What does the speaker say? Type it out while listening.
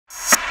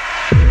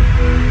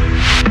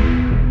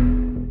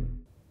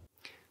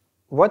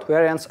What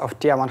variants of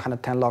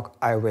TR110 Lock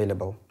are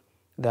available?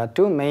 There are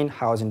two main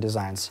housing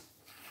designs: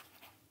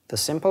 the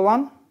simple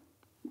one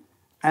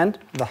and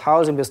the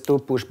housing with two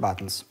push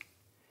buttons.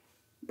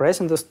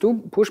 Pressing these two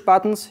push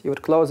buttons, you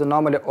would close the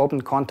normally open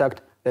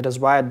contact that is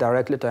wired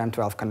directly to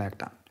M12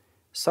 connector.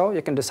 So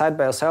you can decide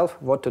by yourself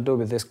what to do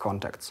with these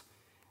contacts.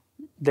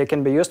 They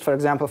can be used, for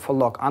example, for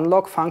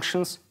lock-unlock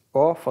functions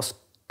or for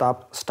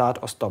start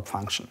or stop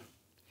function.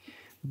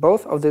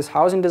 Both of these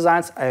housing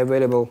designs are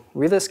available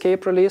with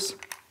escape release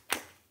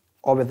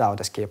or without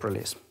escape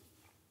release.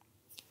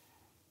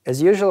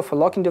 As usual for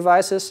locking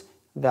devices,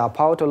 there are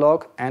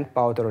power-to-lock and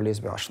power-to-release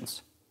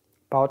versions.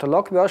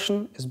 Power-to-lock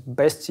version is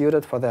best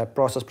suited for the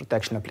process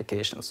protection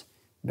applications,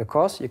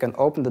 because you can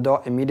open the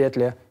door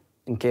immediately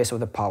in case of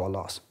the power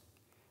loss.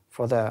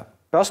 For the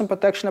person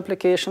protection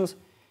applications,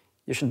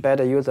 you should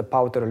better use the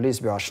power-to-release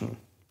version,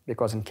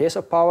 because in case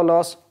of power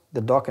loss, the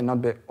door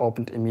cannot be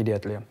opened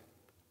immediately.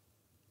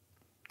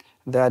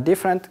 There are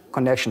different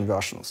connection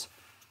versions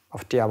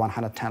of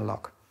TR110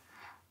 Lock.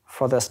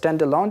 For the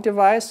standalone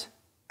device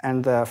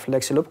and the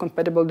FlexiLoop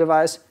compatible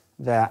device,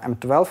 there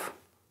are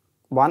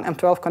one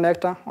M12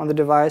 connector on the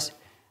device,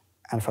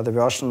 and for the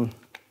version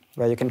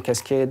where you can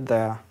cascade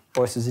the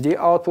OSSD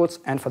outputs,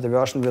 and for the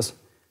version with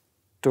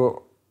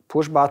two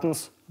push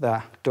buttons, there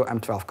are two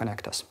M12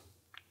 connectors.